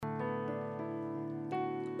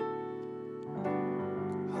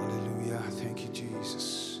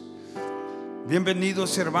Jesus.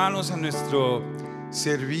 Bienvenidos, hermanos, a nuestro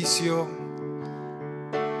servicio.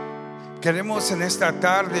 Queremos en esta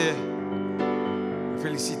tarde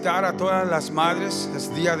felicitar a todas las madres.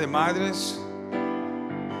 Es Día de Madres.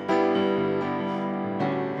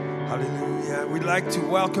 Hallelujah. We'd like to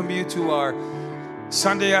welcome you to our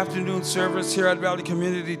Sunday afternoon service here at Valley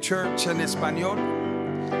Community Church en español.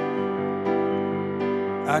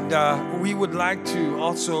 And we would like to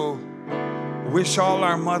also wish all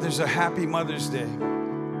our mothers a happy Mother's Day.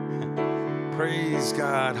 Praise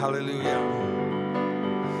God. Hallelujah.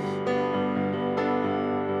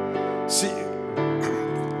 Sí,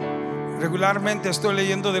 regularmente estoy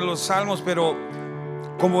leyendo de los Salmos, pero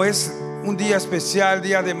como es un día especial,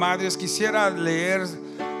 Día de Madres, quisiera leer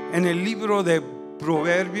en el libro de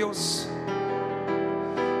Proverbios,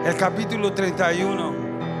 el capítulo 31,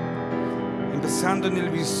 empezando en el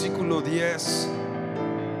versículo 10.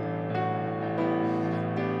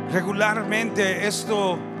 Regularmente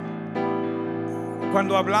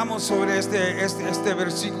cuando hablamos sobre este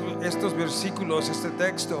versículo, estos versículos, este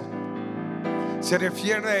texto, se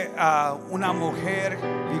refiere a una mujer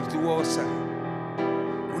virtuosa,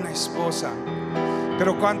 una esposa.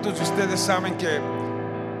 Pero ¿cuántos de ustedes saben que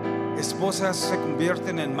esposas se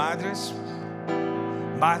convierten en madres,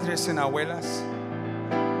 madres en abuelas?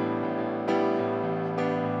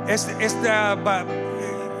 Esta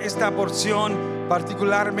porción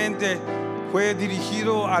particularmente fue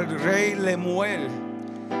dirigido al rey Lemuel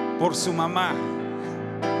por su mamá.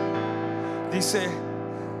 Dice: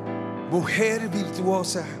 mujer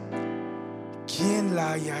virtuosa, ¿quién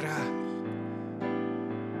la hallará?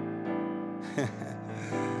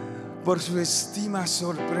 Por su estima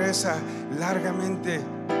sorpresa largamente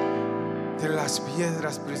de las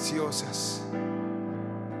piedras preciosas.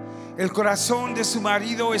 El corazón de su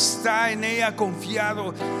marido está en ella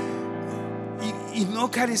confiado y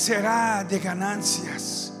no carecerá de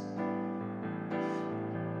ganancias.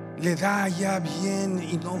 Le da ya bien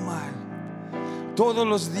y no mal todos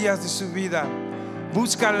los días de su vida.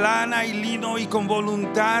 Busca lana y lino y con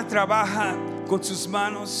voluntad trabaja con sus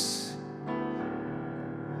manos.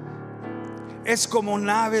 Es como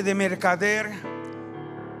nave de mercader,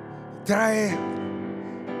 trae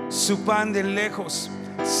su pan de lejos.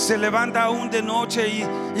 Se levanta aún de noche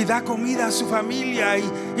y da comida a su familia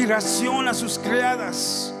y ración a sus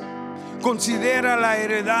criadas. Considera la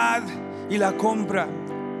heredad y la compra,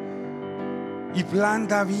 y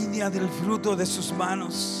planta viña del fruto de sus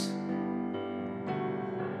manos.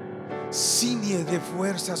 Ciñe de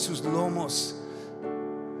fuerza sus lomos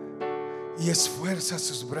y esfuerza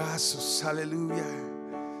sus brazos. Aleluya.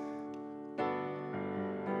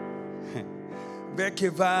 Ve que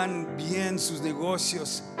van bien sus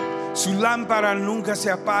negocios. Su lámpara nunca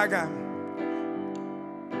se apaga.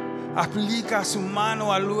 Aplica su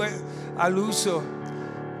mano al uso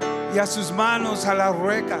y a sus manos a la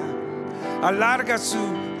rueca. Alarga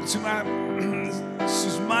sus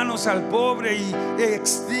manos al pobre y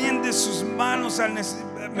extiende sus manos al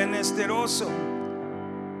menesteroso.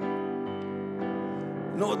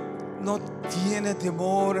 No tiene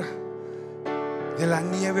temor de la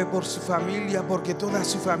nieve por su familia, porque toda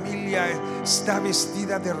su familia está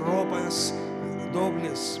vestida de ropas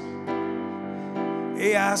dobles.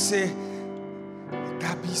 Ella hace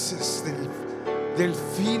tapices del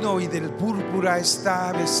fino y del púrpura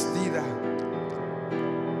está vestida.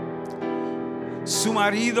 Su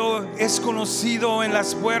marido es conocido en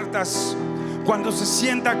las puertas cuando se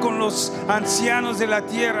sienta con los ancianos de la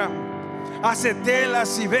tierra. Hace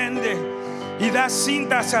telas y vende y da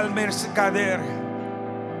cintas al mercader.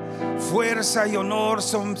 Fuerza y honor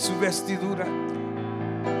son su vestidura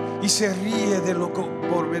y se ríe de lo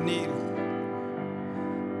por venir.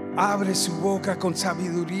 Abre su boca con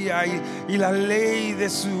sabiduría y la ley de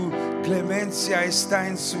su clemencia está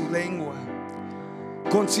en su lengua.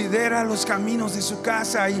 Considera los caminos de su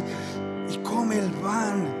casa y come el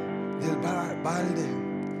pan del balde.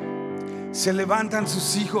 Se levantan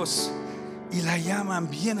sus hijos y la llaman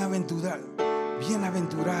bienaventurada,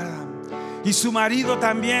 y su marido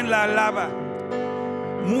también la alaba.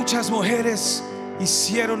 Muchas mujeres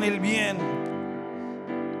hicieron el bien,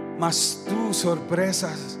 mas tú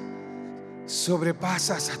sobrepasas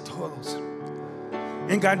a todos.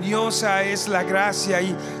 Engañosa es la gracia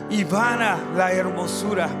y vana la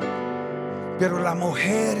hermosura, pero la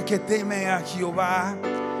mujer que teme a Jehová,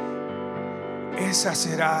 esa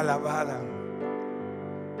será alabada.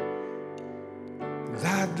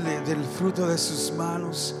 Dadle del fruto de sus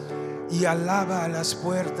manos y alaba a las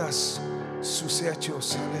puertas sus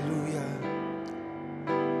hechos. Aleluya.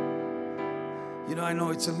 You know, I know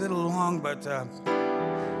it's a little long, but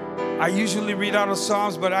I usually read out of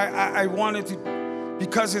Psalms, but I wanted to,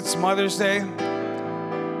 because it's Mother's Day,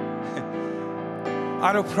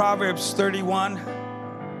 out of Proverbs 31.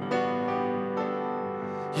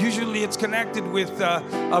 Usually it's connected with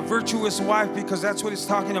a virtuous wife, because that's what it's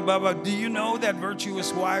talking about. But do you know that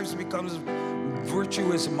virtuous wives becomes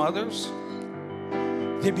virtuous mothers?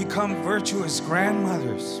 They become virtuous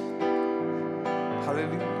grandmothers.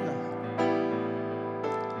 Hallelujah.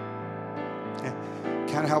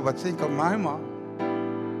 Can't help but think of my mom.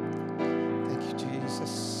 Thank you,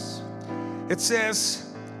 Jesus. It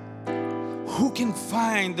says, who can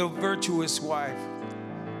find a virtuous wife?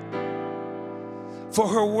 For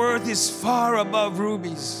her worth is far above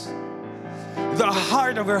rubies. The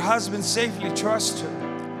heart of her husband safely trusts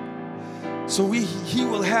her, so he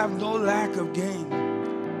will have no lack of gain.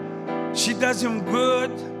 She does him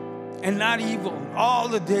good and not evil all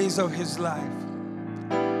the days of his life.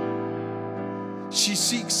 She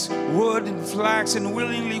seeks wood and flax and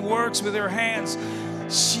willingly works with her hands.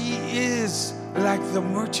 She is like the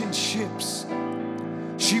merchant ships.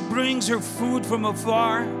 She brings her food from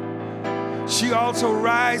afar. She also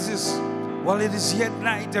rises while it is yet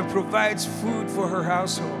night and provides food for her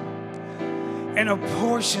household and a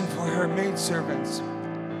portion for her maidservants.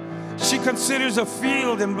 She considers a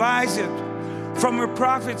field and buys it. From her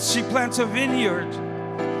profits she plants a vineyard.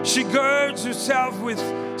 She girds herself with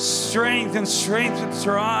strength and strengthens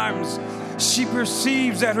her arms. She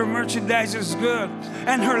perceives that her merchandise is good,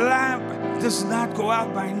 and her lamp does not go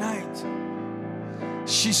out by night.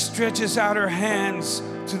 She stretches out her hands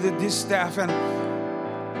to the distaff, and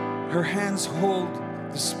her hands hold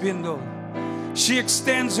the spindle. She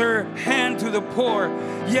extends her hand to the poor.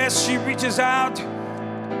 Yes, she reaches out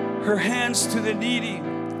her hands to the needy.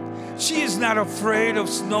 She is not afraid of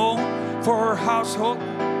snow for her household,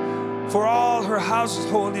 for all her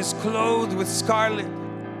household is clothed with scarlet.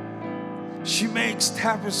 She makes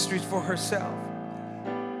tapestries for herself.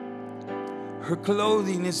 Her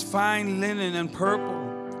clothing is fine linen and purple.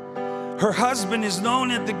 Her husband is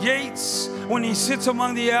known at the gates when he sits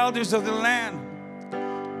among the elders of the land.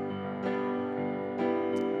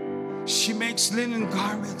 She makes linen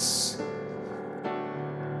garments.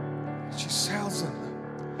 She sells them.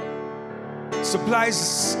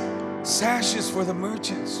 Supplies sashes for the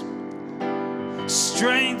merchants.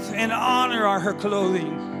 Strength and honor are her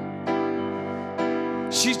clothing.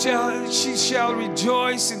 She shall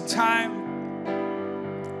rejoice in time.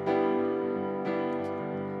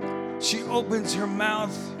 She opens her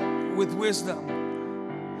mouth with wisdom,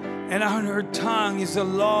 and on her tongue is the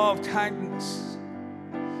law of kindness.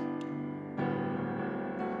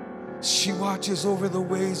 She watches over the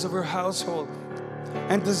ways of her household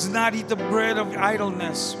and does not eat the bread of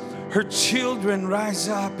idleness. Her children rise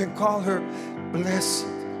up and call her blessed.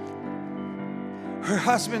 Her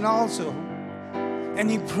husband also, and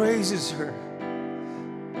he praises her.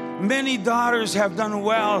 Many daughters have done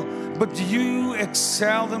well, but you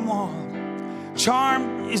excel them all.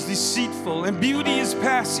 Charm is deceitful and beauty is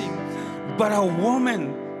passing, but a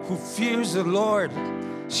woman who fears the Lord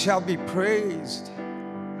shall be praised.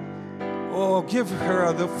 Oh, give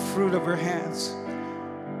her the fruit of her hands,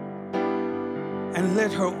 and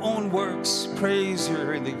let her own works praise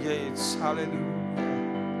her in the gates. Hallelujah.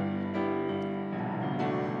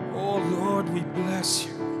 Oh Lord, we bless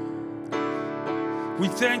you. We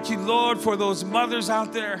thank you, Lord, for those mothers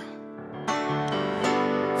out there,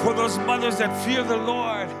 for those mothers that fear the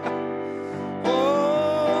Lord.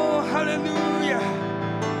 Oh, hallelujah.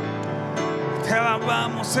 Te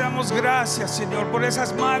alabamos, te damos gracias, Señor, por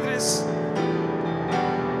esas madres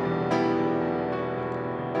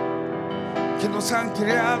que nos han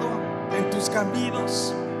creado en tus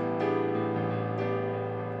caminos.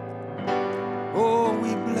 Oh,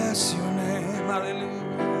 we bless your name. Hallelujah.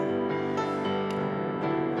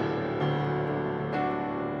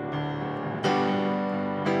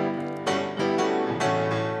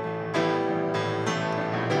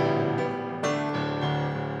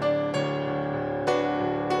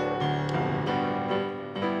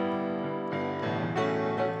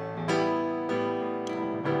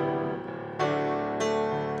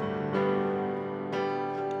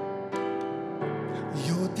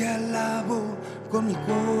 Te alabo con mi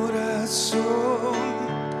corazón.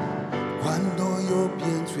 Cuando yo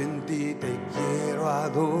pienso en ti, te quiero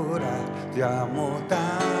adorar. Te amo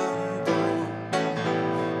tanto,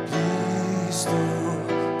 Cristo,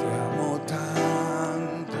 te amo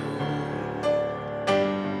tanto.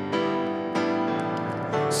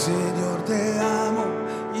 Señor, te amo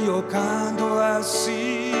y yo canto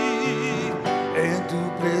así. En tu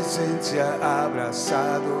presencia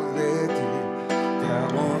abrazado de ti. Te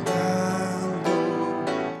amo tanto,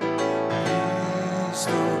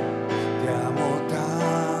 Cristo, te amo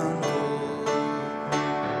tanto.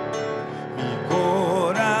 Mi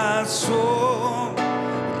corazón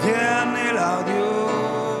te anhela,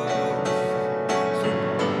 Dios.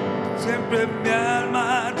 Siempre mi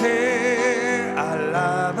alma te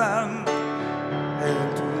alaba.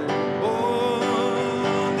 En tu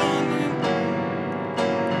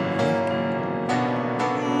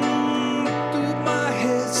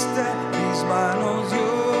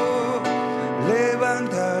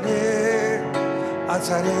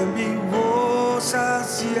alzaré mi voz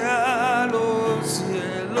hacia los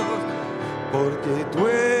cielos, porque tú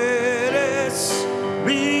eres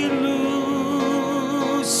mi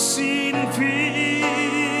luz sin fin.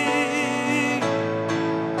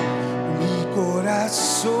 Mi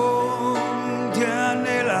corazón te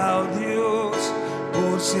anhela, oh Dios,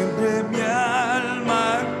 por siempre mi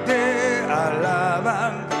alma te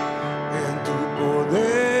alaba. En tu poder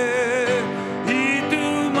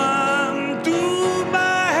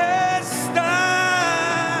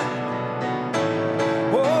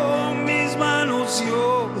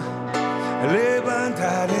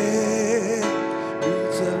levantaré,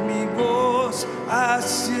 alzar mi voz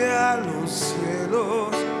hacia los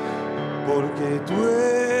cielos, porque tú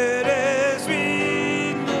eres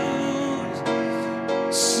mi luz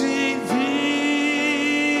sin fin.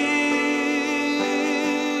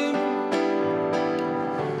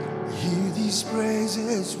 Hear these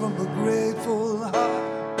praises from a grateful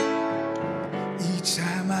heart. Each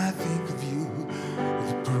time I think of you,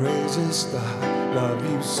 the praises start. Love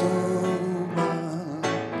you so much,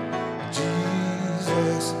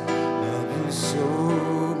 Jesus, love you so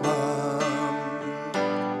much.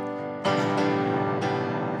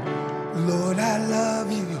 Lord, I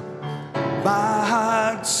love you. My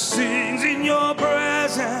heart sings in your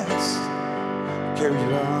presence.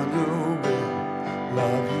 Carry on your way.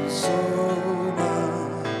 Love you so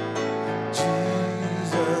much,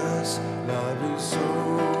 Jesus, love you so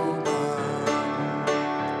much.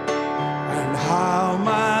 And how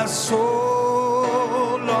my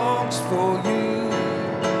soul longs for you,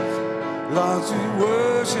 longs to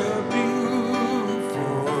worship you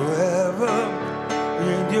forever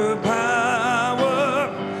in your power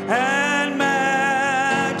and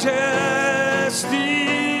majesty.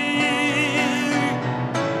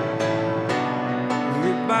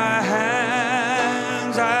 Lift my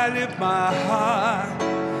hands, I lift my heart,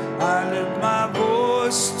 I lift my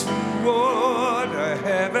voice toward the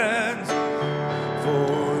heavens.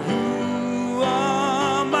 For you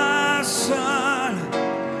are my sun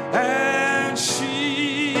and shield.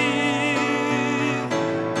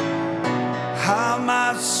 How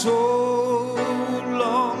my soul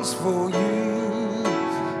longs for you,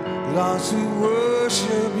 longs to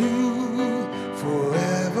worship you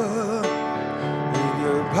forever in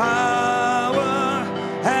your power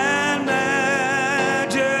and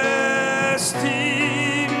majesty.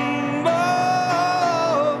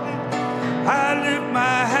 I lift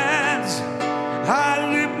my hands, I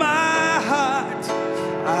lift my heart,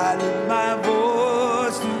 I lift my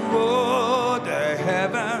voice toward the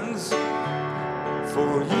heavens.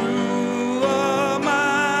 For you are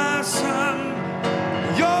my sun,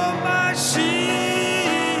 you're my shield.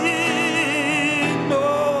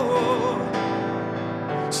 Oh,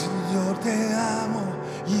 Señor, te amo,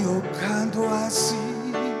 yo canto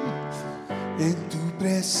así en tu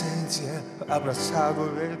presencia, abrazado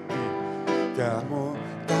de ti. Te amo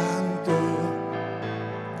tanto,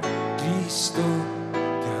 Cristo,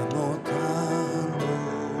 te amo tanto.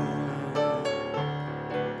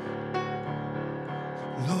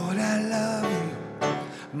 Lord, I love you.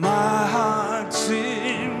 My heart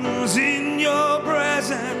sings in your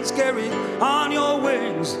presence, carried on your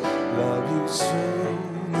wings. Love you so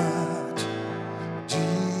much,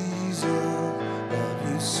 Jesus, love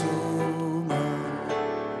you so much.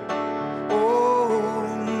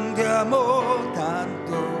 Oh, te amo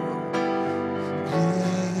tanto,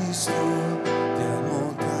 Cristo, te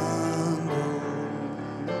amo tanto.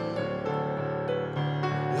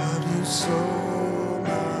 Love you so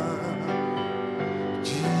much,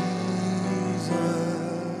 Jesus,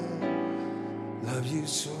 love you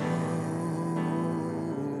so much.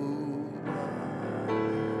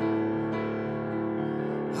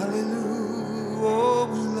 Hallelujah, oh,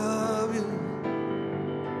 we love you.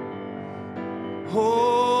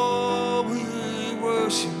 Oh, we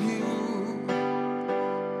worship you.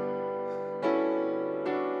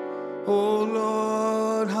 Oh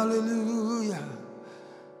Lord, hallelujah.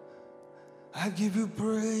 I give you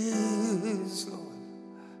praise, Lord.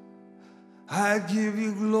 I give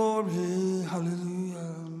you glory, hallelujah.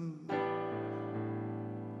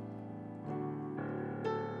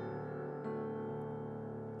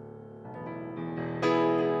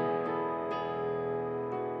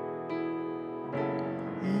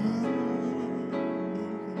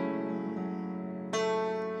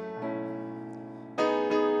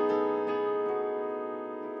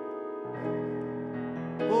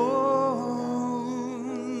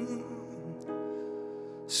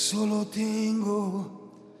 tengo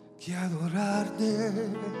que adorarte.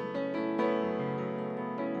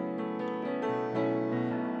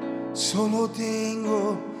 Solo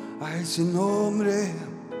tengo a ese nombre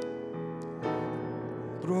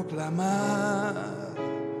proclamar.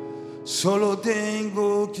 Solo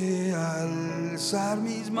tengo que alzar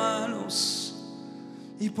mis manos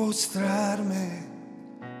y postrarme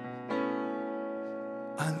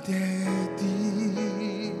ante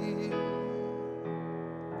ti.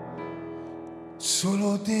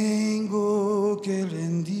 Solo tengo que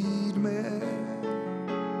rendirme.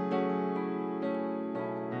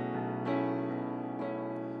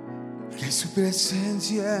 Que su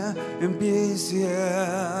presencia empiece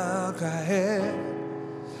a caer.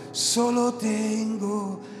 Solo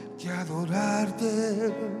tengo que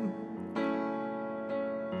adorarte,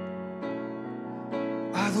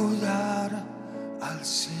 adorar al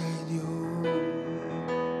Señor.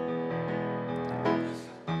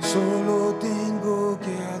 Solo tengo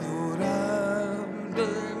que adorarte.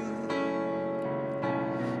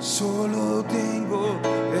 Solo tengo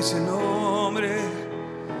ese nombre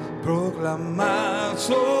proclamar.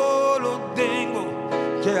 Solo tengo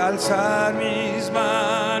que alzar mis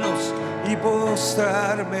manos y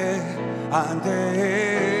postrarme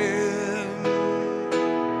ante Él.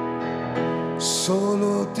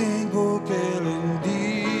 Solo tengo que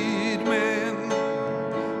rendirme,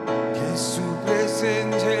 que su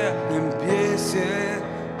presencia empiece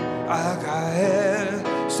a caer.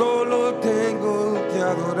 Solo tengo que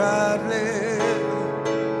adorarle,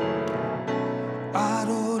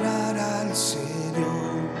 adorar al Señor.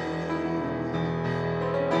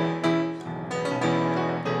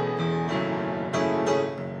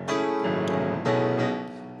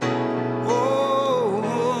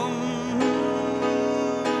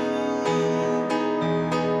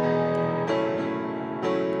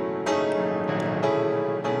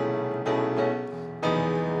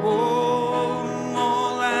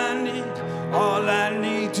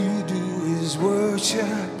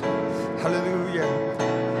 Hallelujah.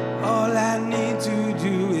 All I need to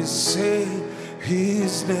do is say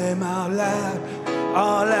His name out loud.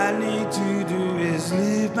 All I need to do is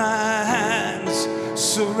lift my hands,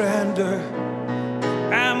 surrender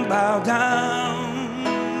and bow down.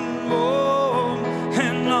 Oh,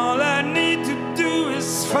 and all I need to do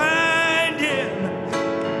is find Him.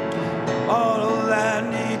 All I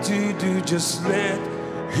need to do, just let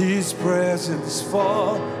His presence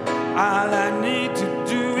fall. All I need to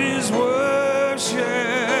do is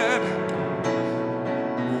worship,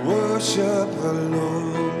 worship the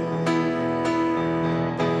Lord.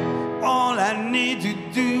 All I need to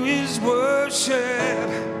do is worship.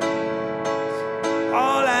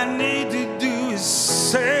 All I need to do is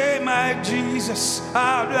say my Jesus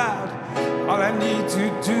out loud. All I need to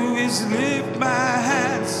do is lift my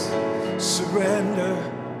hands, surrender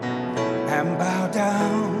and bow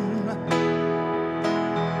down.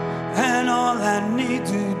 And all I need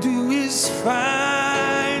to do is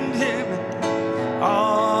find Him.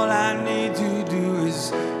 All I need to do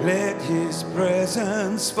is let His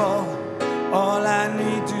presence fall. All I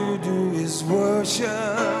need to do is worship,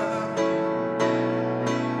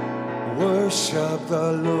 worship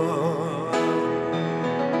the Lord.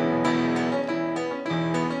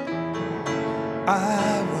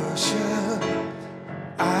 I worship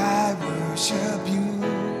you.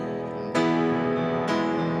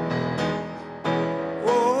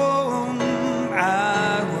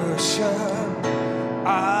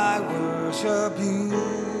 I worship you.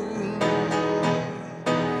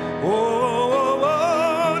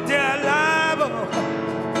 Oh, te alabo,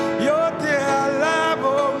 yo te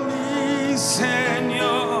alabo, mi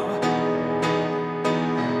Señor.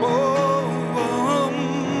 Oh,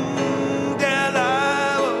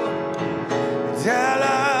 te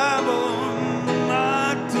alabo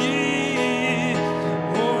a ti.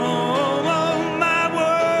 Oh, my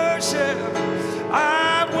worship, I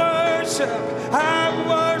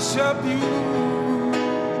worship you,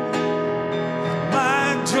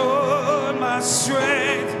 my joy, my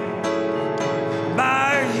strength,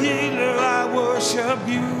 my healer. I worship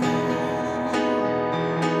you.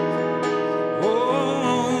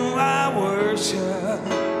 Oh, I worship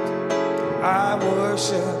you.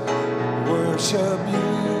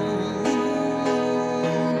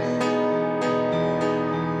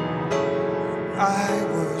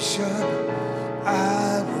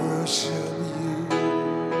 I worship you.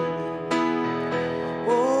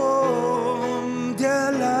 Oh, te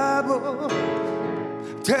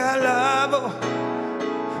alabo,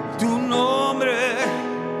 tu nombre,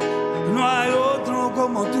 no hay otro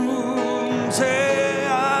como tú. Te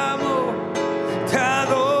amo, te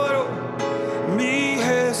adoro, mi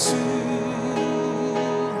Jesús.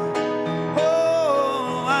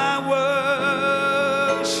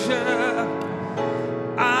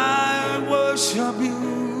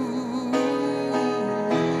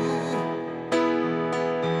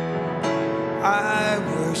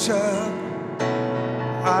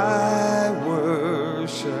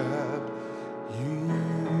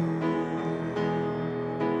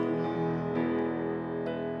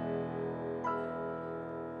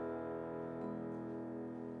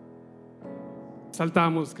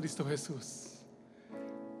 Saltamos, Cristo Jesús,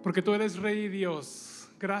 porque tú eres Rey y Dios.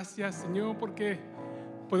 Gracias, Señor, porque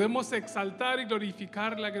podemos exaltar y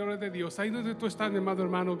glorificar la gloria de Dios. Ahí donde tú estás, mi amado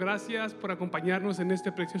hermano, gracias por acompañarnos en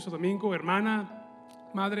este precioso domingo. Hermana,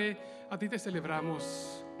 madre, a ti te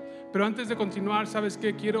celebramos. Pero antes de continuar, ¿sabes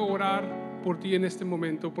qué? Quiero orar por ti en este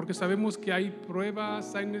momento, porque sabemos que hay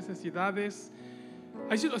pruebas, hay necesidades,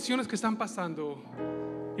 hay situaciones que están pasando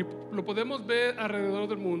y lo podemos ver alrededor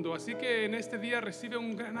del mundo. Así que en este día recibe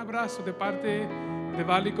un gran abrazo de parte de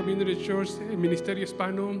Valley Community Church, el Ministerio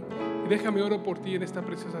Hispano, y déjame oro por ti en esta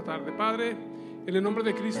preciosa tarde. Padre, en el nombre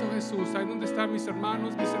de Cristo Jesús, ahí donde están mis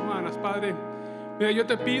hermanos, mis hermanas, Padre, mira, yo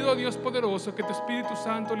te pido, Dios poderoso, que tu Espíritu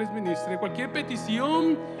Santo les ministre cualquier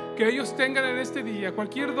petición que ellos tengan en este día,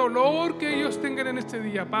 cualquier dolor que ellos tengan en este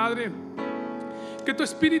día, Padre. Que tu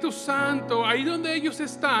Espíritu Santo, ahí donde ellos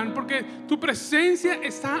están, porque tu presencia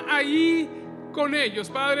está ahí con ellos,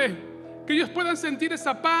 Padre, que ellos puedan sentir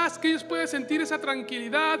esa paz, que ellos puedan sentir esa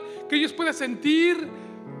tranquilidad, que ellos puedan sentir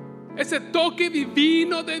ese toque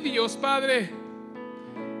divino de Dios, Padre.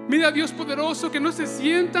 Mira, Dios poderoso, que no se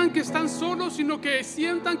sientan que están solos, sino que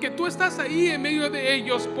sientan que tú estás ahí en medio de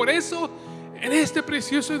ellos. Por eso, en este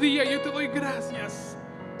precioso día, yo te doy gracias,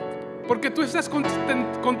 porque tú estás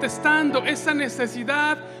contestando esa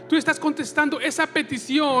necesidad, tú estás contestando esa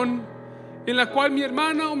petición en la cual mi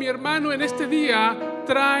hermana o mi hermano en este día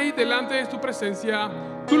trae delante de tu presencia.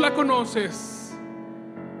 Tú la conoces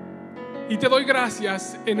y te doy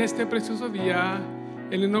gracias en este precioso día,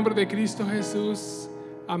 en el nombre de Cristo Jesús.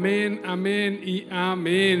 Amén, amén y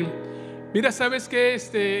amén. Mira, sabes que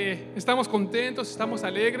estamos contentos, estamos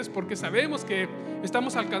alegres porque sabemos que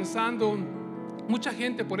estamos alcanzando mucha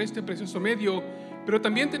gente por este precioso medio, pero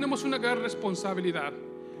también tenemos una gran responsabilidad.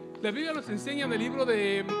 La Biblia nos enseña en el libro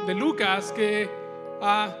de Lucas que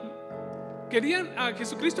a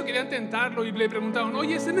Jesucristo querían tentarlo y le preguntaron: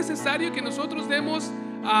 oye, ¿es necesario que nosotros demos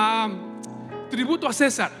tributo a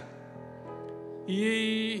César?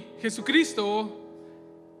 Y Jesucristo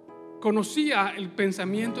conocía el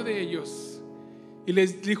pensamiento de ellos y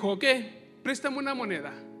les dijo: ok, préstame una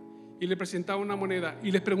moneda. Y le presentaba una moneda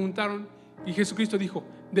y les preguntaron, y Jesucristo dijo: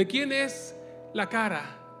 ¿de quién es la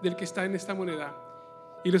cara del que está en esta moneda?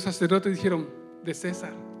 Y los sacerdotes dijeron: de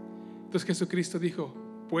César. Entonces Jesucristo dijo: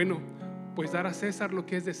 bueno, pues dar a César lo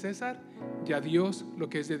que es de César y a Dios lo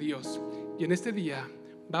que es de Dios. Y en este día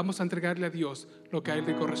vamos a entregarle a Dios lo que a Él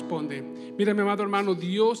le corresponde. Mira, mi amado hermano,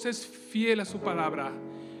 Dios es fiel a su palabra.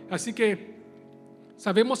 Así que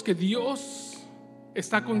sabemos que Dios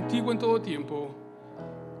está contigo en todo tiempo.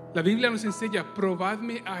 La Biblia nos enseña: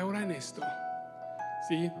 probadme ahora en esto.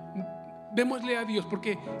 ¿Sí? Démosle a Dios,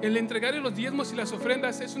 porque el entregarle los diezmos y las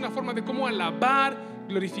ofrendas es una forma de cómo alabar,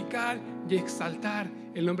 glorificar y exaltar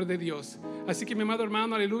el nombre de Dios. Así que, mi amado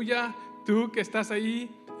hermano, aleluya, tú que estás ahí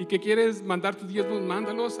y que quieres mandar tus diezmos,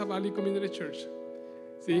 mándalos a Valley Community Church.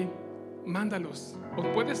 ¿Sí? Mándalos, o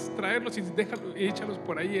puedes traerlos y échalos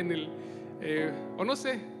por ahí en el o no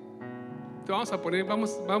sé, te vamos a poner,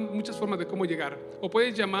 vamos muchas formas de cómo llegar, o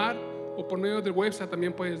puedes llamar, o por medio del website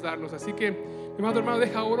también puedes darlos. Así que, mi amado hermano,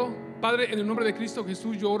 deja oro. Padre, en el nombre de Cristo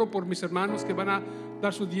Jesús, yo oro por mis hermanos que van a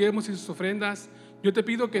dar sus diezmos y sus ofrendas. Yo te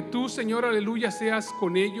pido que tú, Señor, aleluya, seas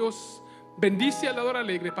con ellos. Bendice al dador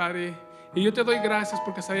alegre, Padre, y yo te doy gracias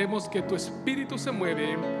porque sabemos que tu espíritu se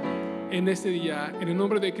mueve en este día, en el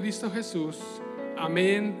nombre de Cristo Jesús.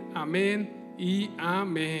 Amén, amén y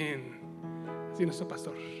amén. Así nuestro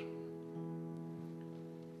pastor.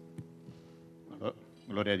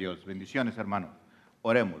 Gloria a Dios. Bendiciones, hermano.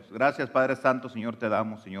 Oremos. Gracias, Padre Santo, Señor, te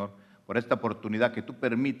damos, Señor, por esta oportunidad que tú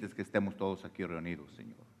permites que estemos todos aquí reunidos,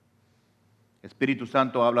 Señor. Espíritu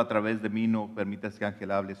Santo, habla a través de mí, no permitas que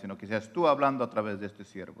Ángel hable, sino que seas tú hablando a través de este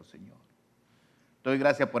siervo, Señor. Te doy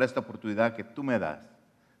gracias por esta oportunidad que tú me das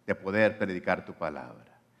de poder predicar tu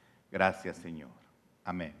palabra. Gracias, Señor.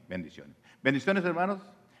 Amén. Bendiciones. Bendiciones, hermanos.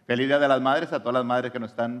 Feliz Día de las Madres a todas las madres que nos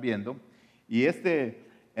están viendo. Y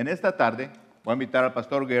en esta tarde voy a invitar al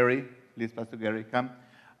pastor Gary. Please, Pastor Gary, come.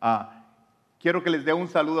 Quiero que les dé un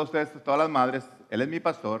saludo a ustedes, a todas las madres. Él es mi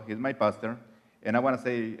pastor. He's my pastor. And I want to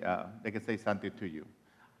say, they can say something to you.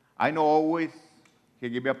 I know always he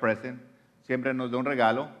give you a present. Siempre nos da un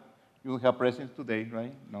regalo. You have presents today,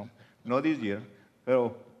 right? No, no this year.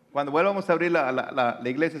 Pero cuando vuelvamos a abrir la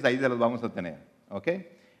iglesia, ahí se los vamos a tener. ¿Ok?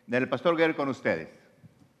 El pastor Gary con ustedes.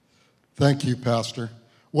 Thank you, Pastor.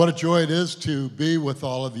 What a joy it is to be with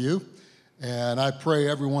all of you. And I pray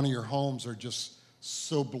every one of your homes are just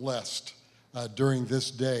so blessed during this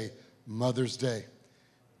day, Mother's Day.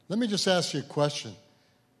 Let me just ask you a question.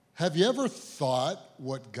 Have you ever thought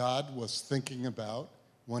what God was thinking about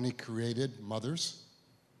when he created mothers?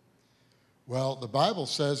 Well, the Bible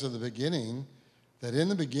says in the beginning that in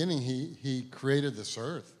the beginning he created this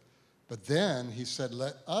earth. But then he said,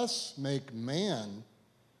 let us make man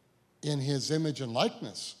in his image and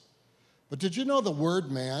likeness. But did you know the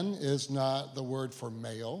word man is not the word for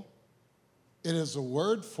male? It is a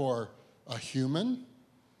word for a human,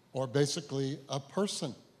 or basically a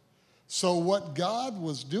person. So what God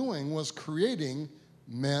was doing was creating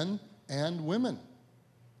men and women.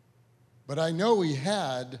 But I know he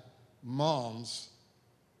had moms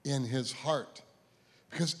in his heart,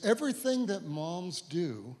 because everything that moms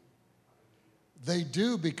do, they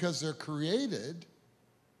do because they're created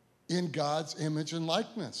in God's image and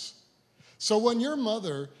likeness. So when your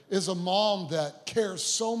mother is a mom that cares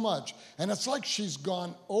so much, and it's like she's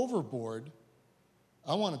gone overboard,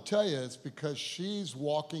 I want to tell you it's because she's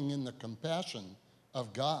walking in the compassion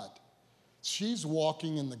of God. She's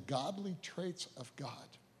walking in the godly traits of God.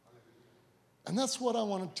 And that's what I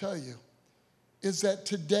want to tell you, is that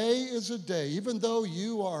today is a day, even though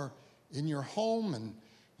you are in your home and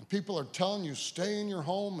people are telling you stay in your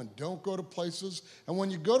home and don't go to places. And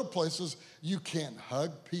when you go to places, you can't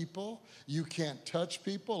hug people. You can't touch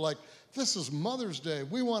people. Like, this is Mother's Day.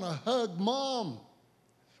 We want to hug Mom.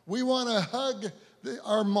 We want to hug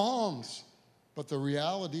our moms. But the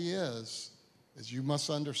reality is you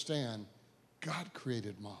must understand, God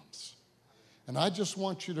created moms. And I just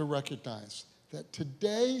want you to recognize that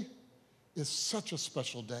today is such a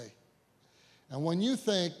special day. And when you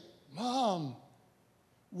think, Mom,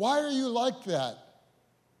 why are you like that?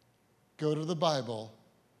 Go to the Bible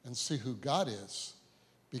and see who God is,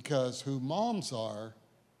 because who moms are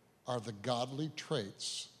the godly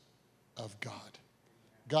traits of God.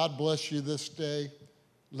 God bless you this day.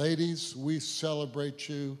 Ladies, we celebrate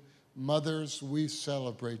you. Mothers, we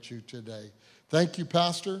celebrate you today. Thank you,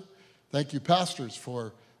 Pastor. Thank you, pastors,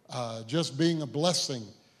 for just being a blessing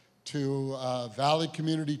to Valley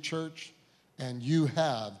Community Church, and you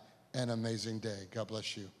have an amazing day. God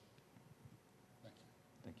bless you.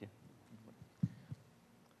 Thank you.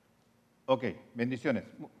 Okay, bendiciones.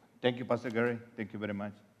 Thank you, Pastor Gary. Thank you very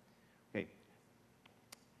much. Okay.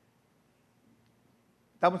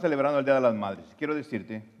 Estamos celebrando el Día de las Madres. Quiero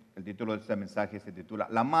decirte, el título de este mensaje se titula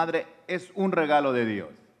La madre es un regalo de Dios.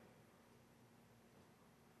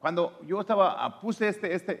 Cuando yo puse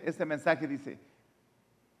este mensaje, dice,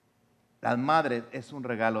 las madres es un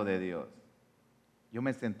regalo de Dios. Yo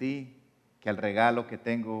me sentí que el regalo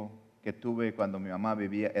que tuve cuando mi mamá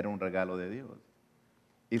vivía era un regalo de Dios.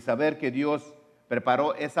 Y saber que Dios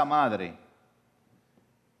preparó esa madre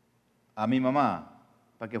a mi mamá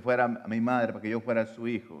para que fuera mi madre, para que yo fuera su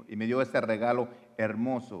hijo, y me dio ese regalo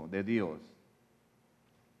hermoso de Dios.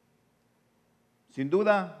 Sin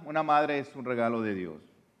duda, una madre es un regalo de Dios.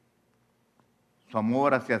 Su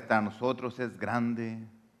amor hacia nosotros es grande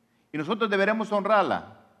y nosotros deberemos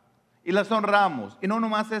honrarla. Y las honramos, y no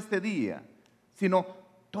nomás este día, sino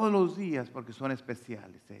todos los días, porque son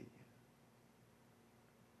especiales ellas.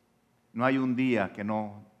 No hay un día que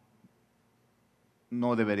no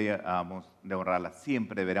deberíamos de honrarlas.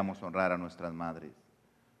 Siempre deberíamos honrar a nuestras madres.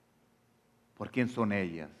 ¿Por quién son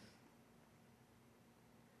ellas?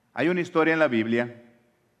 Hay una historia en la Biblia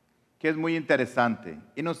que es muy interesante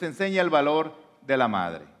y nos enseña el valor de la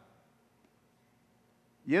madre.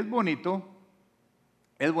 Y es bonito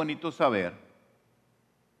saber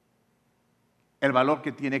el valor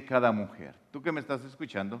que tiene cada mujer. Tú que me estás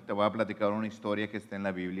escuchando, te voy a platicar una historia que está en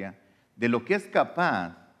la Biblia de lo que es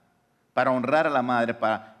capaz para honrar a la madre,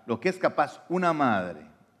 para lo que es capaz una madre.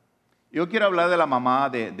 Yo quiero hablar de la mamá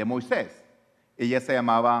de Moisés. Ella se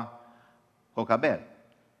llamaba Jocabed.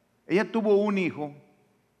 Ella tuvo un hijo,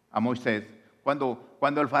 a Moisés,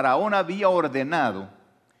 cuando el faraón había ordenado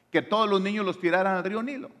que todos los niños los tiraran al río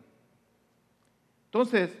Nilo.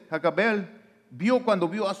 Entonces, Jocabed cuando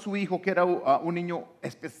vio a su hijo que era un niño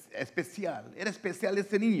especial. Era especial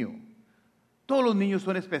ese niño. Todos los niños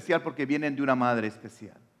son especiales porque vienen de una madre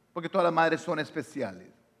especial. Porque todas las madres son especiales.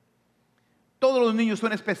 Todos los niños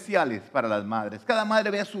son especiales para las madres. Cada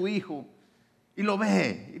madre ve a su hijo y lo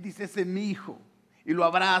ve y dice, ese es mi hijo. Y lo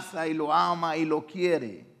abraza y lo ama y lo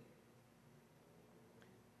quiere.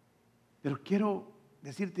 Pero quiero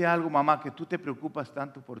decirte algo, mamá, que tú te preocupas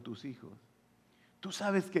tanto por tus hijos. Tú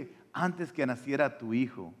sabes que antes que naciera tu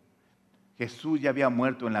hijo, Jesús ya había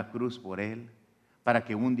muerto en la cruz por él, para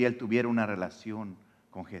que un día él tuviera una relación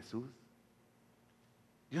con Jesús.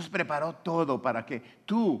 Dios preparó todo para que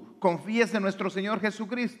tú confíes en nuestro Señor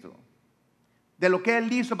Jesucristo, de lo que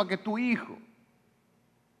Él hizo para que tu hijo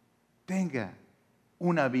tenga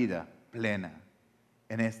una vida plena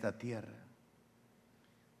en esta tierra.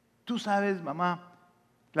 Tú sabes, mamá,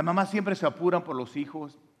 las mamás siempre se apuran por los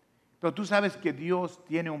hijos, Pero tú sabes que Dios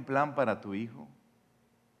tiene un plan para tu hijo.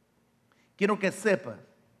 Quiero que sepas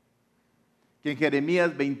que en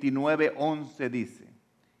Jeremías 29:11 dice,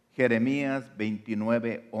 Jeremías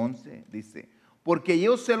 29:11 dice, porque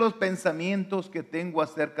yo sé los pensamientos que tengo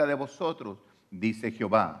acerca de vosotros, dice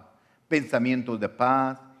Jehová, pensamientos de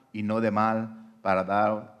paz y no de mal, para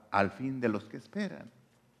dar al fin de los que esperan.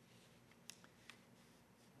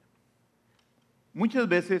 Muchas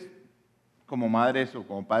veces, como madres o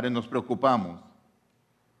como padres, nos preocupamos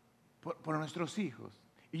por nuestros hijos.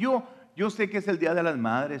 Y yo sé que es el Día de las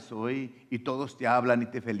Madres hoy y todos te hablan y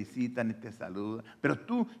te felicitan y te saludan, pero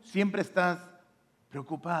tú siempre estás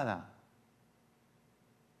preocupada.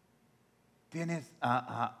 Tienes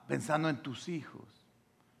pensando en tus hijos,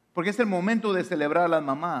 porque es el momento de celebrar a las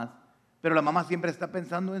mamás, pero la mamá siempre está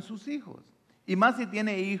pensando en sus hijos, y más si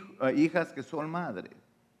tiene hijas que son madres.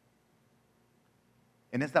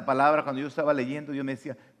 En esta palabra, cuando yo estaba leyendo, yo me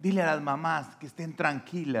decía, dile a las mamás que estén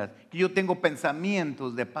tranquilas, que yo tengo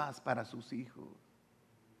pensamientos de paz para sus hijos.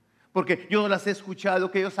 Porque yo las he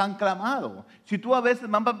escuchado que ellos han clamado. Si tú a veces,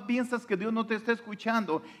 mamá, piensas que Dios no te está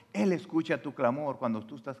escuchando, Él escucha tu clamor cuando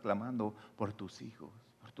tú estás clamando por tus hijos,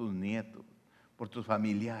 por tus nietos, por tus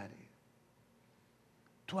familiares.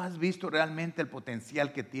 ¿Tú has visto realmente el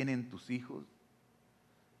potencial que tienen tus hijos?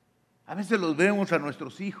 A veces los vemos a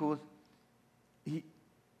nuestros hijos y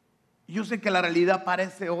yo sé que la realidad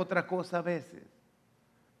parece otra cosa a veces,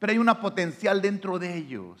 pero hay una potencial dentro de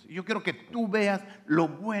ellos. Y yo quiero que tú veas lo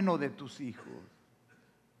bueno de tus hijos.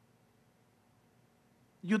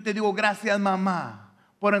 Yo te digo gracias, mamá,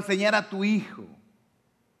 por enseñar a tu hijo,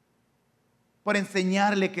 por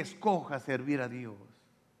enseñarle que escoja servir a Dios.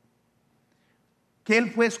 Que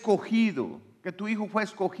él fue escogido, que tu hijo fue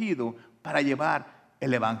escogido para llevar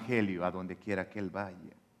el evangelio a donde quiera que él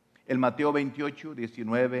vaya. El Mateo 28,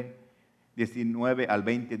 19 al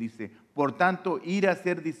 20 dice, por tanto, ir a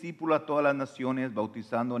ser discípulo a todas las naciones,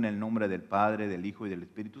 bautizando en el nombre del Padre, del Hijo y del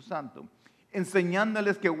Espíritu Santo,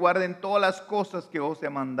 enseñándoles que guarden todas las cosas que os he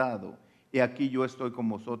mandado. Y aquí yo estoy con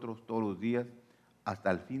vosotros todos los días hasta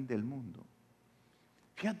el fin del mundo.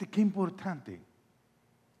 Fíjate qué importante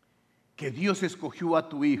que Dios escogió a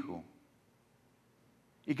tu hijo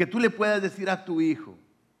y que tú le puedas decir a tu hijo,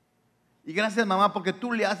 y gracias, mamá, porque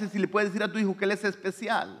tú le haces y le puedes decir a tu hijo que él es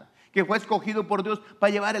especial, que fue escogido por Dios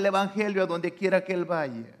para llevar el evangelio a donde quiera que él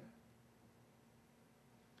vaya.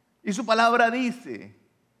 Y su palabra dice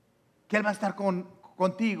que él va a estar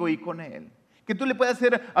contigo y con él. Que tú le puedes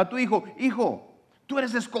decir a tu hijo, hijo, tú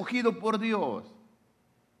eres escogido por Dios.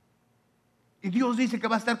 Y Dios dice que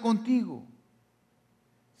va a estar contigo.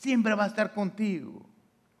 Siempre va a estar contigo.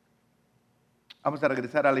 Vamos a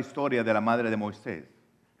regresar a la historia de la madre de Moisés,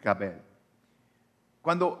 Jabel.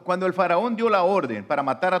 Cuando el faraón dio la orden para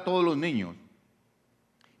matar a todos los niños,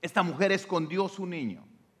 esta mujer escondió su niño.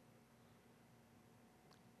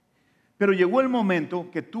 Pero llegó el momento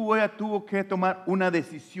que ella tuvo que tomar una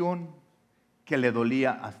decisión que le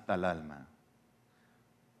dolía hasta el alma.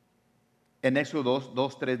 En Éxodo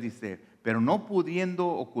 2:3 dice, pero no pudiendo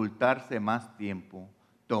ocultarse más tiempo,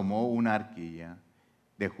 tomó una arquilla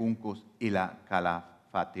de juncos y la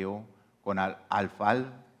calafateó con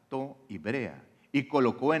alfalto y brea. Y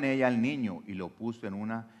colocó en ella al niño y lo puso en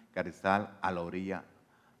una carrizal a la orilla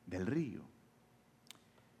del río.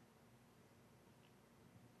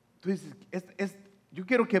 Entonces, yo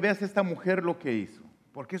quiero que veas esta mujer lo que hizo.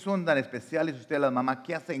 ¿Por qué son tan especiales ustedes las mamás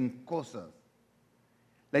que hacen cosas?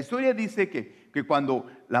 La historia dice que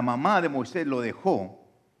cuando la mamá de Moisés lo dejó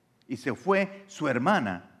y se fue, su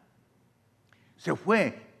hermana se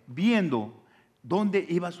fue viendo dónde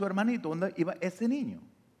iba su hermanito, dónde iba ese niño.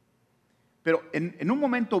 Pero en un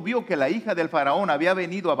momento vio que la hija del faraón había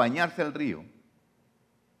venido a bañarse al río.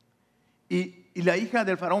 Y la hija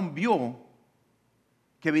del faraón vio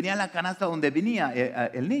que venía la canasta donde venía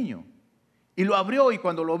el niño. Y lo abrió, y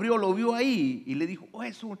cuando lo abrió, lo vio ahí. Y le dijo, oh,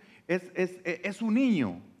 es un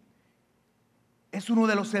niño. Es uno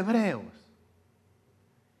de los hebreos.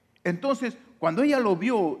 Entonces, cuando ella lo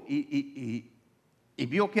vio y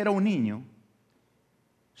vio que era un niño,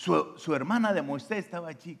 su hermana de Moisés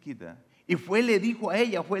estaba chiquita. Y le dijo,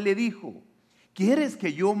 ¿quieres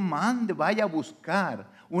que yo vaya a buscar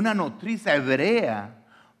una nodriza hebrea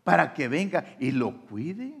para que venga y lo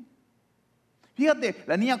cuide? Fíjate,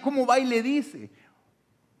 la niña cómo va y le dice,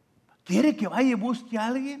 ¿quiere que vaya y busque a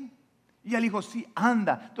alguien? Y ella le dijo, sí,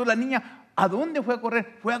 anda. Entonces la niña, ¿a dónde fue a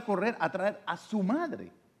correr? Fue a correr a traer a su madre.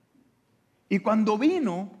 Y cuando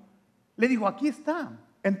vino, le dijo, aquí está.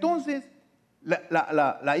 Entonces,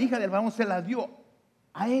 la hija del faraón se la dio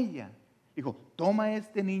a ella. Dijo, toma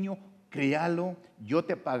este niño, críalo, yo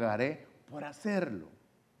te pagaré por hacerlo.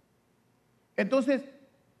 Entonces,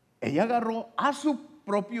 ella agarró a su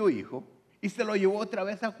propio hijo y se lo llevó otra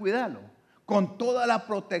vez a cuidarlo, con toda la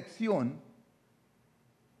protección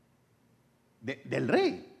del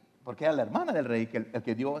rey, porque era la hermana del rey el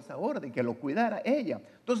que dio esa orden, que lo cuidara ella.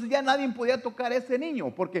 Entonces ya nadie podía tocar a ese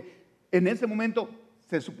niño, porque en ese momento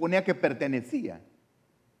se suponía que pertenecía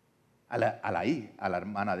a la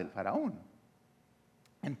hermana del faraón.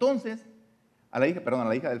 Entonces, a la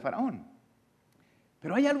hija del faraón.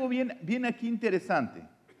 Pero hay algo bien aquí interesante.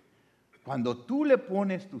 Cuando tú le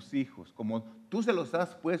pones tus hijos, como tú se los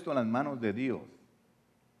has puesto en las manos de Dios,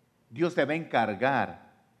 Dios se va a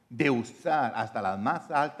encargar de usar hasta las más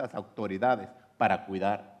altas autoridades para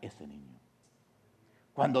cuidar ese niño.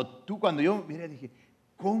 Cuando yo miré, dije,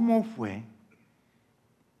 ¿cómo fue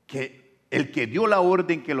que el que dio la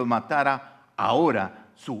orden que los matara, ahora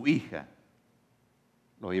su hija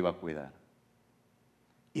lo iba a cuidar?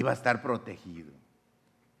 Iba a estar protegido.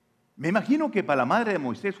 Me imagino que para la madre de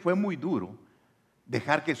Moisés fue muy duro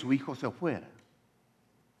dejar que su hijo se fuera.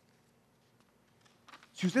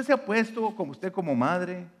 Si usted se ha puesto como usted como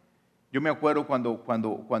madre, yo me acuerdo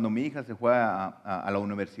cuando mi hija se fue a la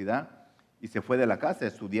universidad y se fue de la casa a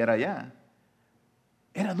estudiar allá,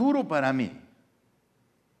 era duro para mí.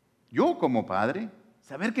 Yo como padre,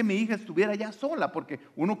 saber que mi hija estuviera allá sola, porque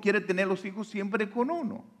uno quiere tener los hijos siempre con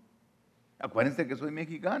uno. Acuérdense que soy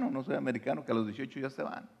mexicano, no soy americano, que a los 18 ya se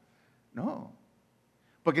van. No,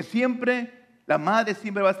 porque siempre la madre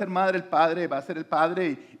siempre va a ser madre, el padre va a ser el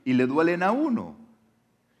padre y le duelen a uno.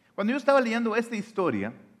 Cuando yo estaba leyendo esta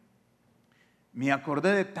historia, me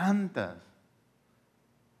acordé de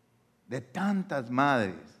tantas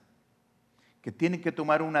madres que tienen que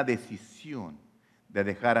tomar una decisión de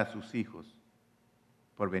dejar a sus hijos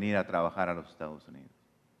por venir a trabajar a los Estados Unidos.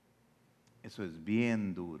 Eso es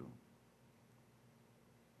bien duro.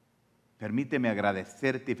 Permíteme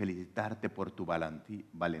agradecerte y felicitarte por tu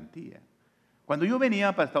valentía. Cuando yo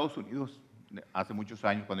venía para Estados Unidos, hace muchos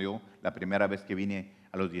años, la primera vez que vine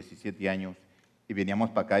a los 17 años, y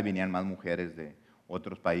veníamos para acá y venían más mujeres de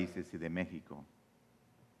otros países y de México.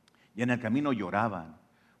 Y en el camino lloraban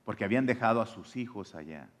porque habían dejado a sus hijos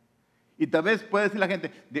allá. Y tal vez puede decir la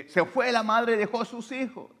gente, se fue la madre y dejó a sus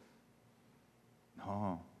hijos.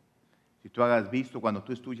 No. Si tú hagas visto cuando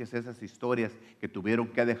tú estudias esas historias que tuvieron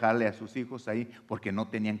que dejarle a sus hijos ahí porque no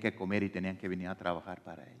tenían que comer y tenían que venir a trabajar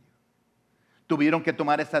para ellos. Tuvieron que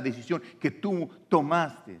tomar esa decisión que tú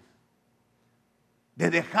tomaste de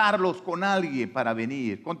dejarlos con alguien para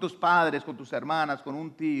venir, con tus padres, con tus hermanas, con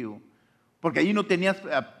un tío, porque allí no tenías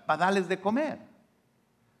para darles de comer,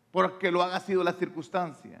 porque lo haga sido la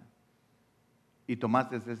circunstancia. Y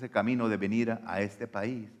tomaste ese camino de venir a este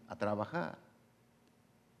país a trabajar.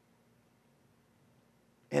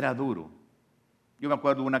 Era duro. Yo me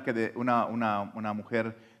acuerdo una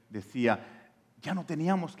mujer decía, ya no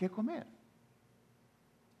teníamos qué comer.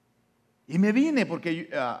 Y me vine porque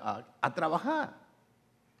a trabajar.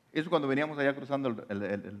 Eso cuando veníamos allá cruzando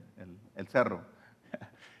el cerro.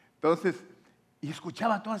 Entonces, y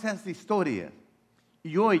escuchaba todas esas historias.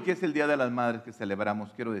 Y hoy, que es el Día de las Madres que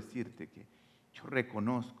celebramos, quiero decirte que yo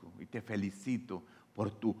reconozco y te felicito por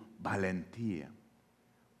tu valentía.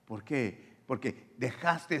 ¿Por qué? Porque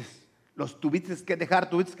tuviste que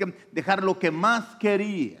dejar lo que más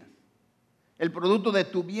querías, el producto de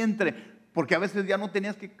tu vientre, porque a veces ya no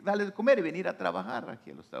tenías que darles de comer y venir a trabajar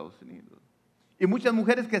aquí a los Estados Unidos. Y muchas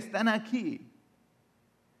mujeres que están aquí,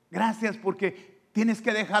 gracias porque tienes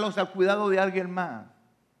que dejarlos al cuidado de alguien más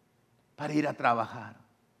para ir a trabajar.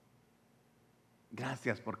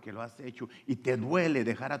 Gracias porque lo has hecho y te duele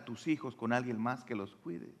dejar a tus hijos con alguien más que los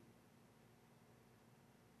cuide.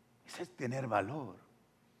 Eso es tener valor.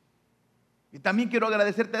 Y también quiero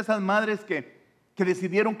agradecerte a esas madres que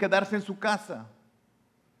decidieron quedarse en su casa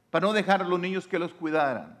para no dejar a los niños que los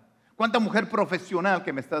cuidaran. ¿Cuánta mujer profesional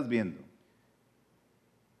que me estás viendo?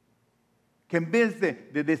 Que en vez de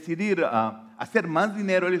decidir hacer más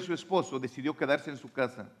dinero, él y su esposo, decidió quedarse en su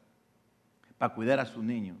casa para cuidar a sus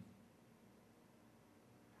niños.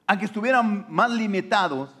 Aunque estuvieran más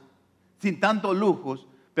limitados, sin tantos lujos,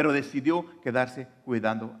 pero decidió quedarse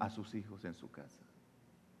cuidando a sus hijos en su casa.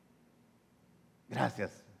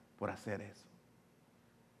 Gracias por hacer eso.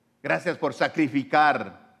 Gracias por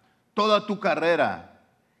sacrificar toda tu carrera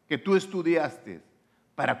que tú estudiaste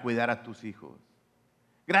para cuidar a tus hijos.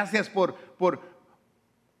 Gracias por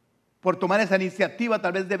tomar esa iniciativa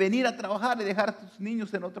tal vez de venir a trabajar y dejar a tus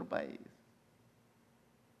niños en otro país.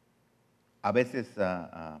 A veces,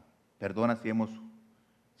 perdona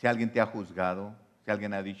si alguien te ha juzgado, si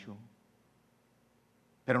alguien ha dicho,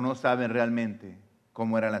 pero no saben realmente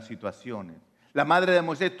cómo eran las situaciones. La madre de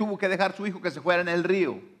Moisés tuvo que dejar a su hijo que se fuera en el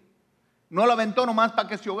río No lo aventó nomás para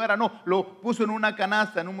que se ahogara, no, lo puso en una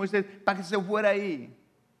canasta, en un Moisés, para que se fuera ahí.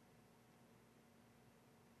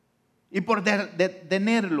 Y por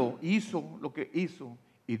detenerlo, hizo lo que hizo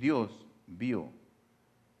y Dios vio.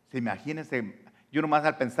 Se imagínense, yo nomás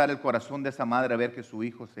al pensar el corazón de esa madre a ver que su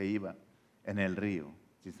hijo se iba en el río,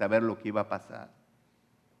 sin saber lo que iba a pasar.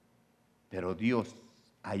 Pero Dios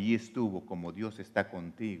allí estuvo, como Dios está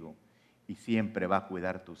contigo y siempre va a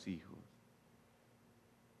cuidar tus hijos.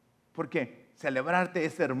 Porque celebrarte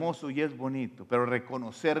es hermoso y es bonito, pero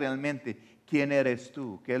reconocer realmente quién eres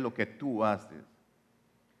tú, qué es lo que tú haces,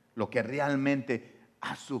 lo que realmente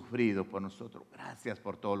has sufrido por nosotros. Gracias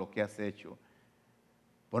por todo lo que has hecho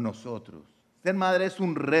por nosotros. Ser madre es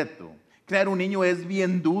un reto. Crear un niño es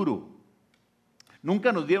bien duro.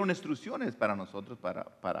 Nunca nos dieron instrucciones para nosotros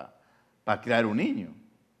para crear un niño.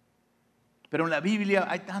 Pero en la Biblia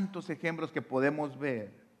hay tantos ejemplos que podemos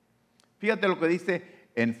ver. Fíjate lo que dice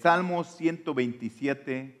en Salmos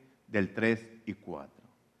 127 del 3 y 4.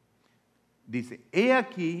 Dice, he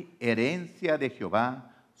aquí herencia de Jehová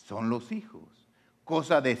son los hijos,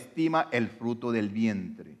 cosa de estima el fruto del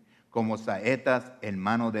vientre, como saetas en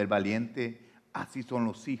mano del valiente, así son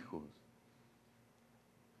los hijos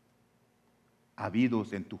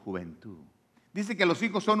habidos en tu juventud. Dice que los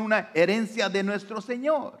hijos son una herencia de nuestro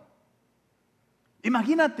Señor.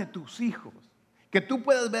 Imagínate tus hijos, que tú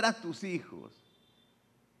puedas ver a tus hijos,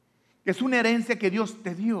 que es una herencia que Dios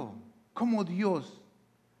te dio. ¿Cómo Dios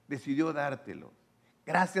decidió dártelo?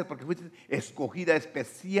 Gracias porque fuiste escogida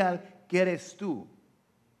especial que eres tú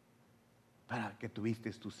para que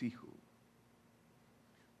tuviste tus hijos.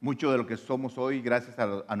 Mucho de lo que somos hoy gracias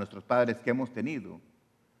a nuestros padres que hemos tenido,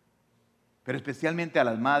 pero especialmente a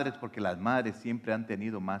las madres, porque las madres siempre han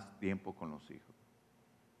tenido más tiempo con los hijos.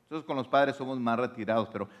 Nosotros con los padres somos más retirados,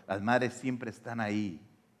 pero las madres siempre están ahí.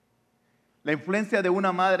 La influencia de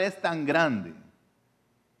una madre es tan grande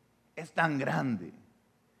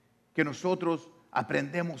que nosotros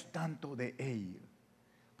aprendemos tanto de ella.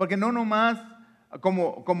 Porque no nomás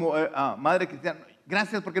como madre cristiana,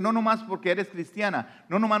 gracias porque no nomás porque eres cristiana,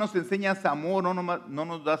 no nomás nos enseñas amor, no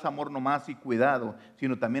nos das amor nomás y cuidado,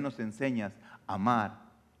 sino también nos enseñas a amar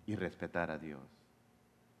y respetar a Dios.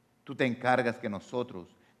 Tú te encargas que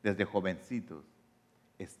nosotros, desde jovencitos,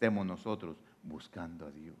 estemos nosotros buscando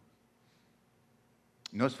a Dios.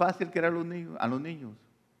 No es fácil querer a los niños.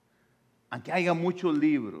 Aunque haya muchos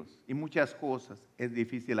libros y muchas cosas, es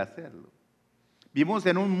difícil hacerlo. Vivimos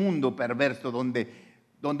en un mundo perverso donde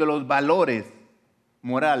los valores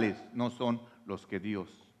morales no son los que Dios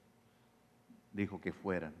dijo que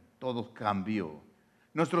fueran. Todo cambió.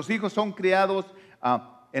 Nuestros hijos son criados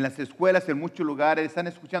en las escuelas, en muchos lugares, están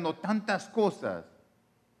escuchando tantas cosas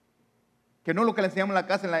que no lo que les enseñamos en la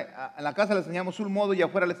casa. En la casa les enseñamos un modo y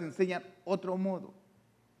afuera les enseñan otro modo.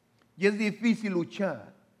 Y es difícil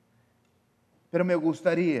luchar. Pero me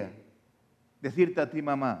gustaría decirte a ti,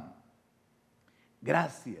 mamá,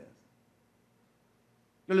 gracias.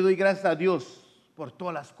 Yo le doy gracias a Dios por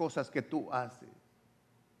todas las cosas que tú haces.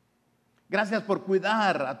 Gracias por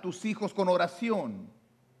cuidar a tus hijos con oración.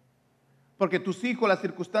 Porque tus hijos, las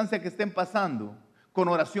circunstancias que estén pasando, con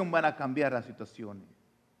oración van a cambiar las situaciones.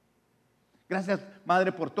 Gracias,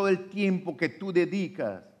 madre, por todo el tiempo que tú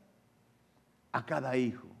dedicas a cada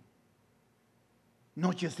hijo.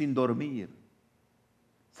 Noches sin dormir,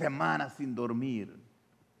 semanas sin dormir.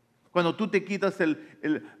 Cuando tú te quitas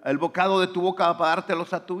el bocado de tu boca para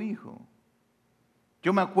dártelos a tu hijo.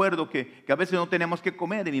 Yo me acuerdo que a veces no teníamos que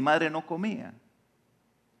comer y mi madre no comía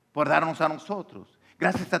por darnos a nosotros.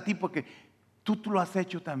 Gracias a ti porque tú lo has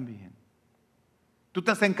hecho también. Tú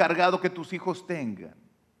te has encargado que tus hijos tengan.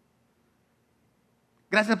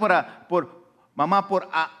 Gracias mamá, por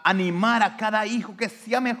animar a cada hijo que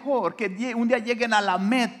sea mejor, que un día lleguen a la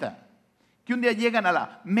meta. Que un día lleguen a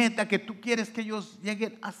la meta que tú quieres que ellos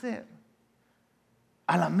lleguen a ser.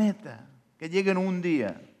 A la meta, que lleguen un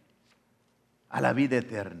día a la vida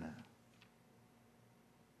eterna.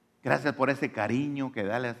 Gracias por ese cariño que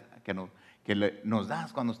nos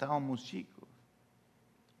das cuando estábamos chicos.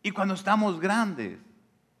 Y cuando estamos grandes.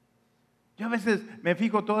 Yo a veces me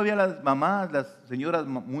fijo todavía las mamás, las señoras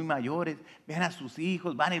muy mayores, ven a sus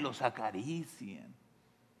hijos, van y los acarician.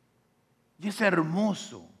 Y es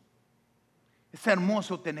hermoso. Es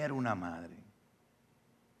hermoso tener una madre.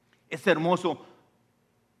 Es hermoso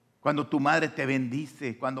cuando tu madre te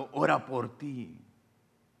bendice, cuando ora por ti.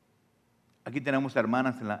 Aquí tenemos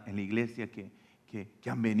hermanas en la iglesia que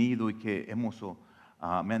han venido y que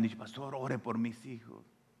me han dicho, pastor, ore por mis hijos.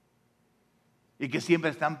 Y que siempre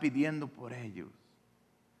están pidiendo por ellos.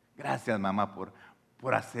 Gracias, mamá,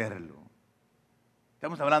 por hacerlo.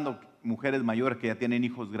 Estamos hablando de mujeres mayores que ya tienen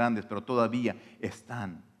hijos grandes, pero todavía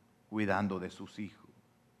están cuidando de sus hijos.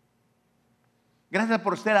 Gracias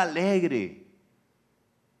por ser alegre,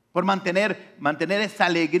 por mantener esa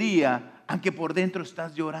alegría, aunque por dentro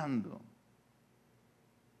estás llorando.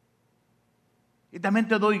 Y también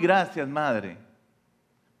te doy gracias, Madre,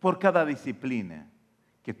 por cada disciplina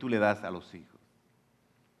que tú le das a los hijos.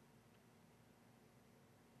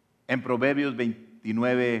 En Proverbios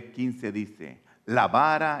 29:15 dice: la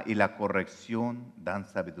vara y la corrección dan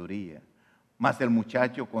sabiduría, mas el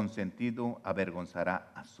muchacho consentido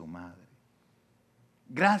avergonzará a su madre.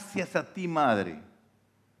 Gracias a ti, Madre,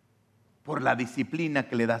 por la disciplina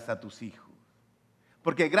que le das a tus hijos.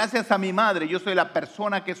 Porque gracias a mi madre yo soy la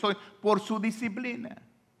persona que soy por su disciplina.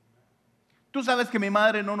 Tú sabes que mi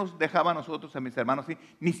madre no nos dejaba a nosotros, a mis hermanos,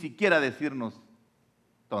 ni siquiera decirnos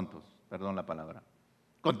tontos, perdón la palabra.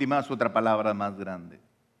 Continuamos otra palabra más grande.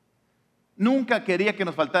 Nunca quería que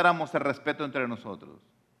nos faltáramos el respeto entre nosotros.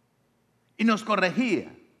 Y nos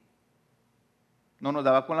corregía. No nos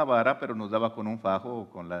daba con la vara, pero nos daba con un fajo o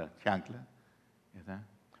con la chancla, ¿verdad?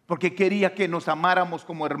 Porque quería que nos amáramos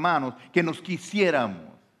como hermanos, que nos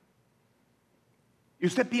quisiéramos. Y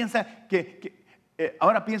usted piensa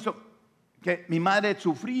ahora pienso que mi madre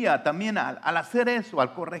sufría también al hacer eso,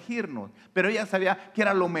 al corregirnos, pero ella sabía que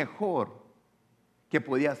era lo mejor que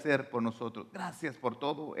podía hacer por nosotros. Gracias por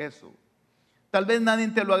todo eso. Tal vez nadie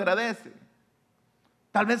te lo agradece.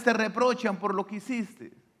 Tal vez te reprochan por lo que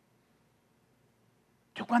hiciste.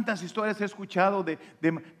 Yo cuántas historias he escuchado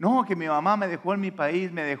no, que mi mamá me dejó en mi país,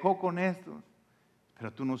 me dejó con esto.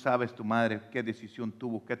 Pero tú no sabes, tu madre, qué decisión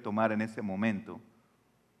tuvo que tomar en ese momento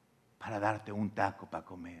para darte un taco para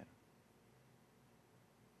comer.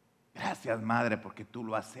 Gracias, Madre, porque tú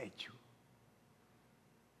lo has hecho.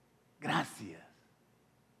 Gracias.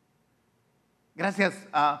 Gracias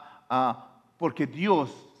porque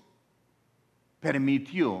Dios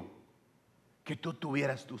permitió que tú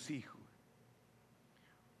tuvieras tus hijos.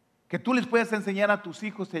 Que tú les puedas enseñar a tus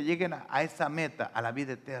hijos que lleguen a esa meta, a la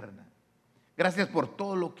vida eterna. Gracias por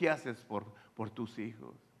todo lo que haces por tus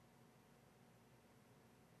hijos.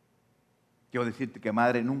 Quiero decirte que,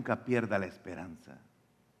 Madre, nunca pierda la esperanza.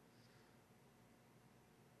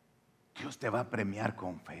 Dios te va a premiar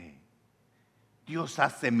con fe. Dios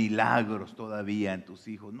hace milagros todavía en tus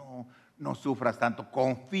hijos. No sufras tanto.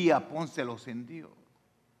 Confía, pónselos en Dios.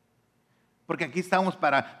 Porque aquí estamos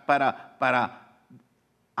para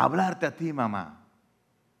hablarte a ti, mamá,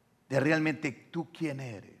 de realmente tú quién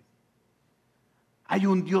eres. Hay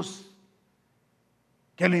un Dios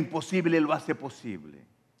que lo imposible lo hace posible.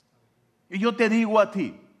 Y yo te digo a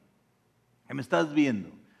ti, que me estás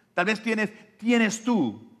viendo, tal vez tienes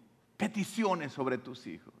tú peticiones sobre tus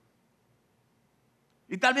hijos.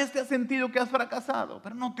 Y tal vez te has sentido que has fracasado,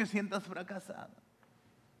 pero no te sientas fracasado.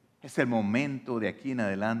 Es el momento de aquí en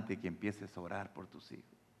adelante que empieces a orar por tus hijos.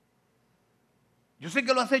 Yo sé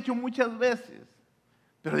que lo has hecho muchas veces,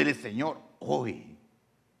 pero dile: Señor, hoy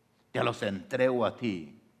te los entrego a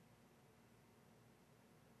ti.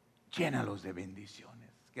 Llénalos de bendiciones.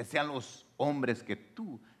 Que sean los hombres que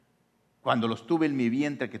tú, cuando los tuve en mi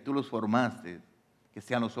vientre, que tú los formaste, que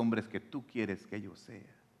sean los hombres que tú quieres que ellos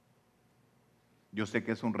sean. Yo sé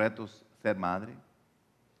que es un reto ser madre,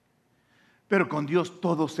 pero con Dios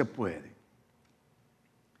todo se puede.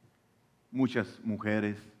 Muchas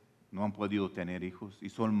mujeres no han podido tener hijos y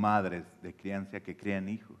son madres de crianza que crían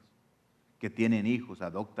hijos, que tienen hijos,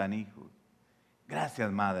 adoptan hijos.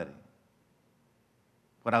 Gracias, Madre,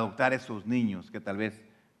 por adoptar esos niños que tal vez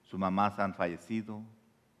sus mamás han fallecido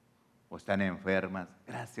o están enfermas.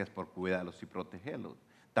 Gracias por cuidarlos y protegerlos.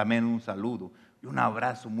 También un saludo y un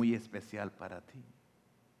abrazo muy especial para ti.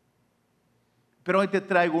 Pero hoy te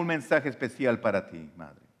traigo un mensaje especial para ti,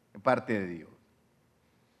 Madre, de parte de Dios.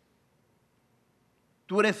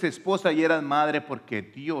 Tú eres esposa y eras madre porque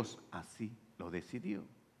Dios así lo decidió.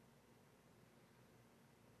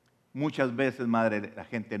 Muchas veces, Madre, la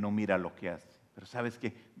gente no mira lo que hace, pero sabes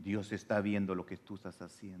que Dios está viendo lo que tú estás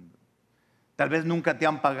haciendo. Tal vez nunca te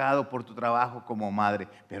han pagado por tu trabajo como madre,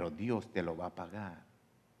 pero Dios te lo va a pagar.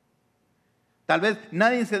 Tal vez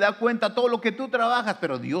nadie se da cuenta de todo lo que tú trabajas,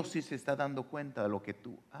 pero Dios sí se está dando cuenta de lo que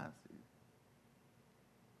tú haces.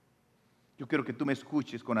 Yo quiero que tú me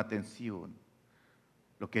escuches con atención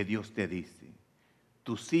lo que Dios te dice.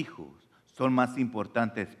 Tus hijos son más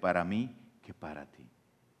importantes para mí que para ti.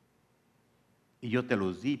 Y yo te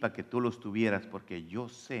los di para que tú los tuvieras, porque yo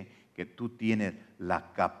sé que tú tienes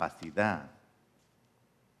la capacidad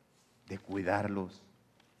de cuidarlos,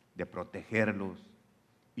 de protegerlos.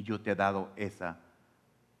 Y yo te he dado esa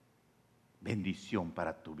bendición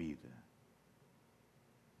para tu vida.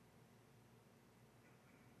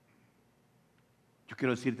 Yo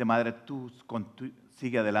quiero decirte, madre, tú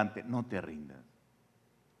sigue adelante, no te rindas.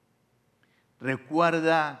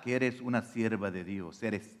 Recuerda que eres una sierva de Dios,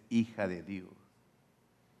 eres hija de Dios.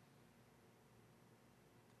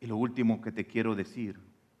 Y lo último que te quiero decir,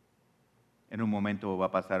 en un momento va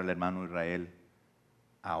a pasar el hermano Israel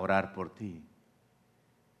a orar por ti.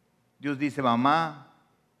 Dios dice, mamá,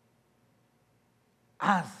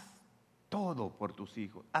 haz todo por tus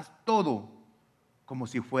hijos, haz todo como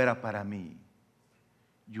si fuera para mí.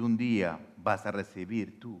 Y un día vas a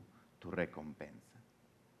recibir tú tu recompensa.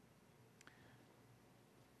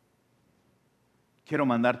 Quiero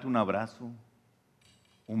mandarte un abrazo,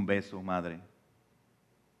 un beso, madre.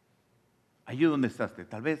 Allí donde estás,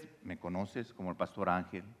 tal vez me conoces como el pastor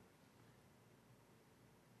Ángel.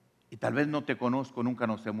 Y tal vez no te conozco, nunca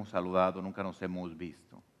nos hemos saludado, nunca nos hemos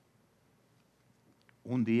visto.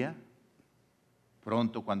 Un día,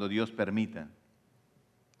 pronto, cuando Dios permita,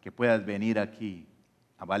 que puedas venir aquí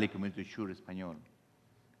a Valley Community Church Español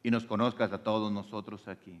y nos conozcas a todos nosotros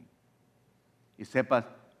aquí y sepas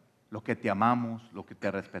lo que te amamos, lo que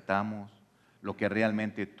te respetamos, lo que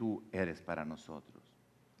realmente tú eres para nosotros.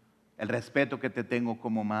 El respeto que te tengo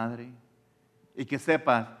como madre y que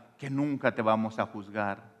sepas que nunca te vamos a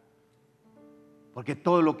juzgar, porque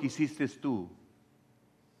todo lo que hiciste tú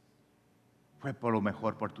fue por lo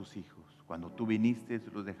mejor por tus hijos. Cuando tú viniste,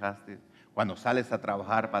 los dejaste, cuando sales a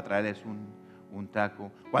trabajar para traerles un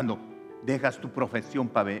taco, cuando dejas tu profesión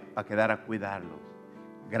para quedar a cuidarlos.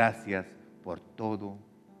 Gracias por todo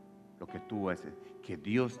lo que tú haces. Que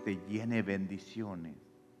Dios te llene bendiciones.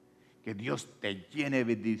 Que Dios te llene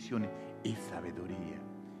bendiciones y sabiduría.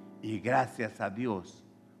 Y gracias a Dios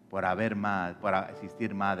por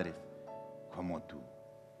existir madres como tú.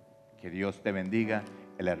 Que Dios te bendiga,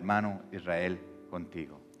 el hermano Israel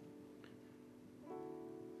contigo.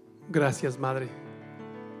 Gracias, madre.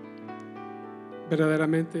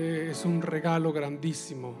 Verdaderamente es un regalo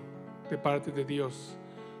grandísimo de parte de Dios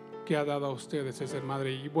que ha dado a ustedes ser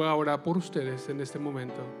madre. Y voy a orar por ustedes en este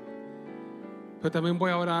momento. Pero también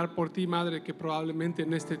voy a orar por ti, madre, que probablemente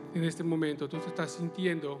en este momento tú te estás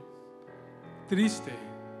sintiendo triste.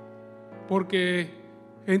 Porque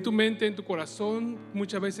en tu mente, en tu corazón,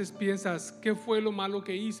 muchas veces piensas, ¿qué fue lo malo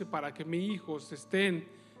que hice para que mis hijos estén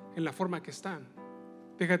en la forma que están?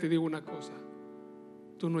 Déjate digo una cosa,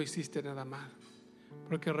 tú no hiciste nada mal.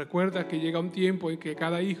 Porque recuerda que llega un tiempo en que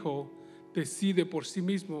cada hijo decide por sí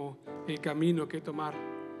mismo el camino que tomar.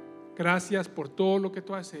 Gracias por todo lo que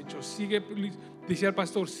tú has hecho. Sigue, decía el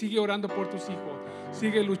pastor, sigue orando por tus hijos,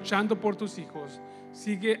 sigue luchando por tus hijos,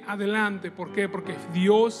 sigue adelante. ¿Por qué? Porque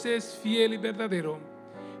Dios es fiel y verdadero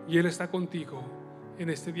y Él está contigo en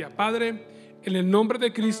este día. Padre, en el nombre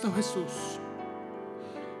de Cristo Jesús,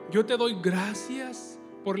 yo te doy gracias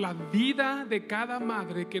por la vida de cada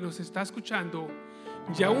madre que nos está escuchando,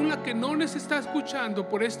 y aún la que no nos está escuchando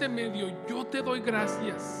por este medio. Yo te doy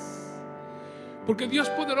gracias porque Dios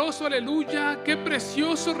poderoso, aleluya, qué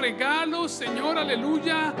precioso regalo, Señor,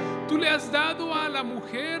 aleluya, tú le has dado a la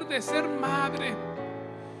mujer de ser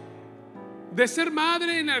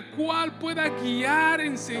madre en el cual pueda guiar,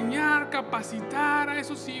 enseñar, capacitar a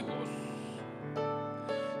esos hijos.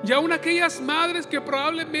 Y aún aquellas madres que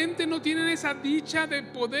probablemente no tienen esa dicha de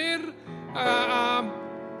poder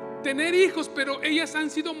tener hijos, pero ellas han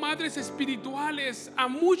sido madres espirituales a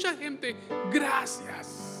mucha gente.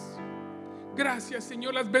 Gracias,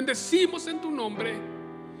 Señor, las bendecimos en tu nombre.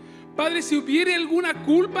 Padre, si hubiere alguna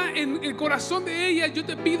culpa en el corazón de ellas, yo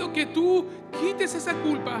te pido que tú quites esa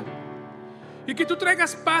culpa y que tú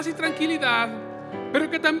traigas paz y tranquilidad,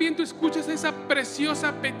 pero que también tú escuches esa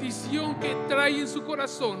preciosa petición que trae en su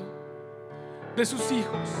corazón de sus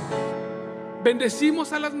hijos.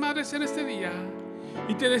 Bendecimos a las madres en este día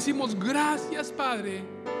y te decimos gracias, Padre,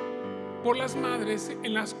 por las madres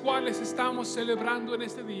en las cuales estamos celebrando en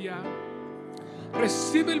este día.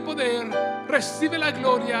 Recibe el poder, recibe la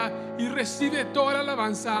gloria y recibe toda la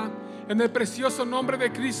alabanza en el precioso nombre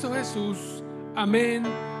de Cristo Jesús. Amén,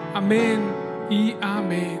 amén y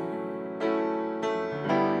amén.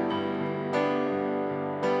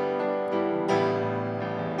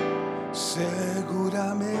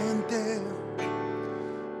 Seguramente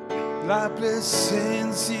la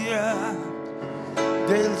presencia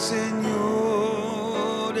del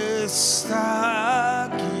Señor está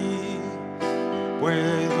aquí.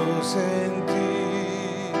 Puedo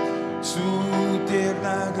sentir su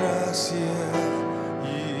tierna gracia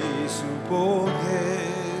y su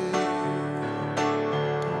poder.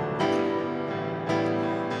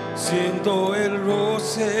 Siento el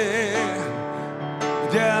roce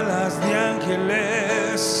de alas de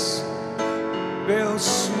ángeles, veo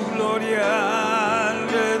su gloria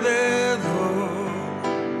alrededor.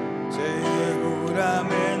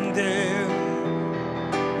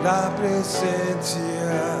 la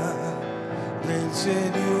presencia del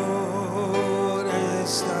Señor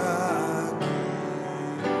está aquí.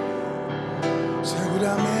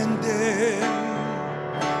 Seguramente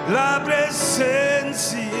la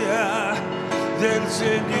presencia del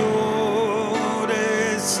Señor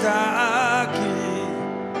está aquí.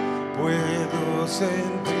 Puedo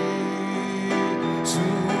sentir su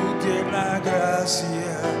tierna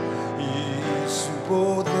gracia y su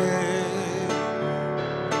poder.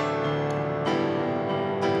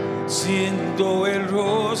 Siento el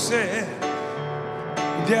roce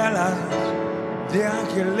de alas de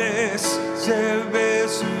ángeles, se ve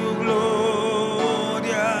su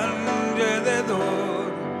gloria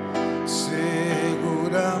alrededor.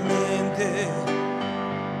 Seguramente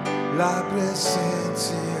la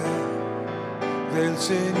presencia del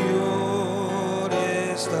Señor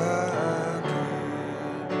está aquí.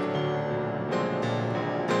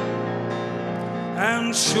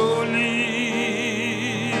 And surely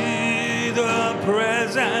the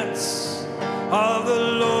presence of the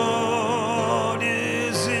Lord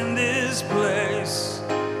is in this place.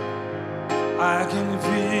 I can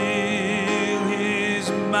feel His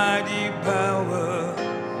mighty power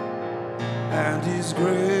and His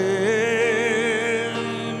grace.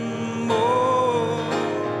 Oh,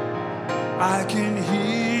 I can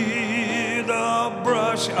hear the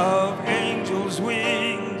brush of angels'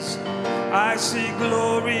 wings. I see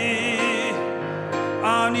glory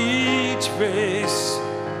on each face.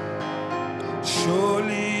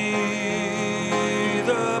 Surely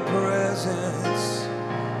the presence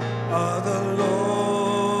of the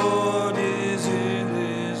Lord is in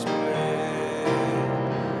this place.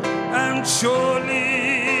 And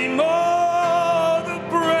surely more the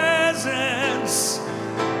presence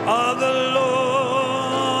of the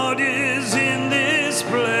Lord is in this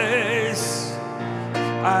place.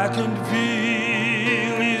 I can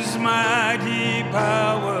feel His mighty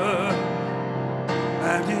power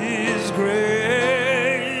and His grace.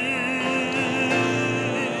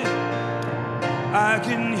 I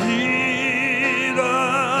can hear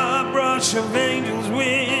the brush of angels'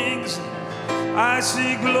 wings. I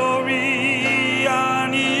see glory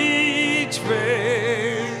on each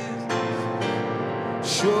face.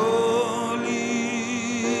 Surely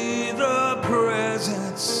the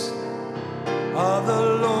presence of the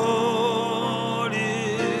Lord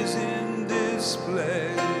is in this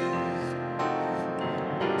place.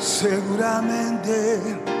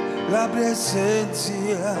 Seguramente la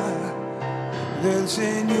presencia del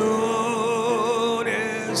Señor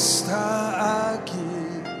está aquí.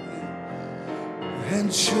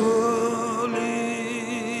 And surely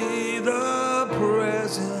the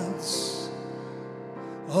presence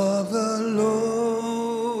of the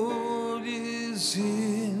Lord is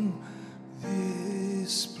in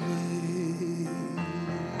this place.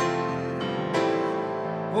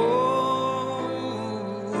 Oh.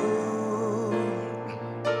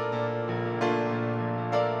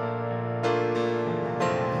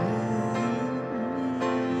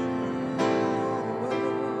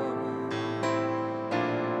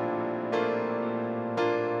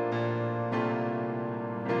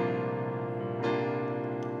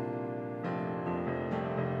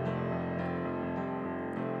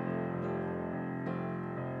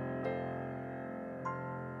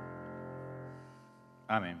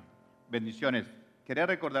 Amén. Bendiciones. Quería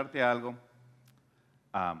recordarte algo.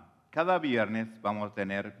 Cada viernes vamos a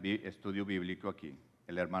tener estudio bíblico aquí.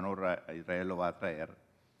 El hermano Israel lo va a traer.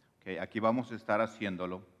 Okay, aquí vamos a estar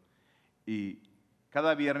haciéndolo. Y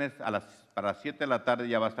cada viernes para las 7 de la tarde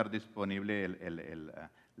ya va a estar disponible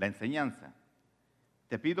la enseñanza.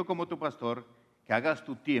 Te pido como tu pastor que hagas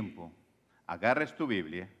tu tiempo, agarres tu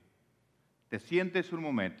Biblia, te sientes un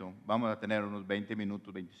momento, vamos a tener unos 20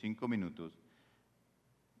 minutos, 25 minutos.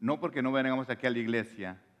 No porque no vengamos aquí a la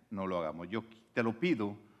iglesia, no lo hagamos. Yo te lo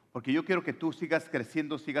pido porque yo quiero que tú sigas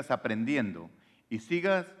creciendo, sigas aprendiendo y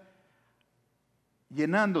sigas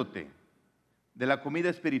llenándote de la comida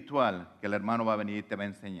espiritual que el hermano va a venir y te va a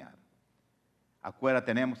enseñar. Afuera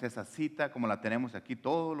tenemos esa cita como la tenemos aquí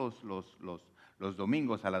todos los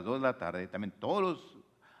domingos a las 2 de la tarde. También todos los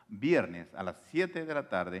viernes a las 7 de la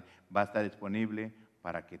tarde va a estar disponible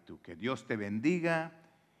para que Dios te bendiga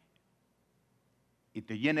y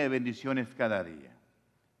te llene de bendiciones cada día.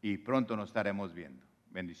 Y pronto nos estaremos viendo.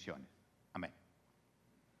 Bendiciones. Amén.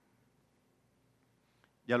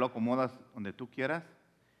 Ya lo acomodas donde tú quieras.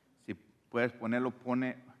 Si puedes ponerlo,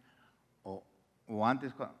 pone. O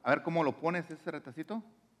antes. A ver cómo lo pones ese retacito.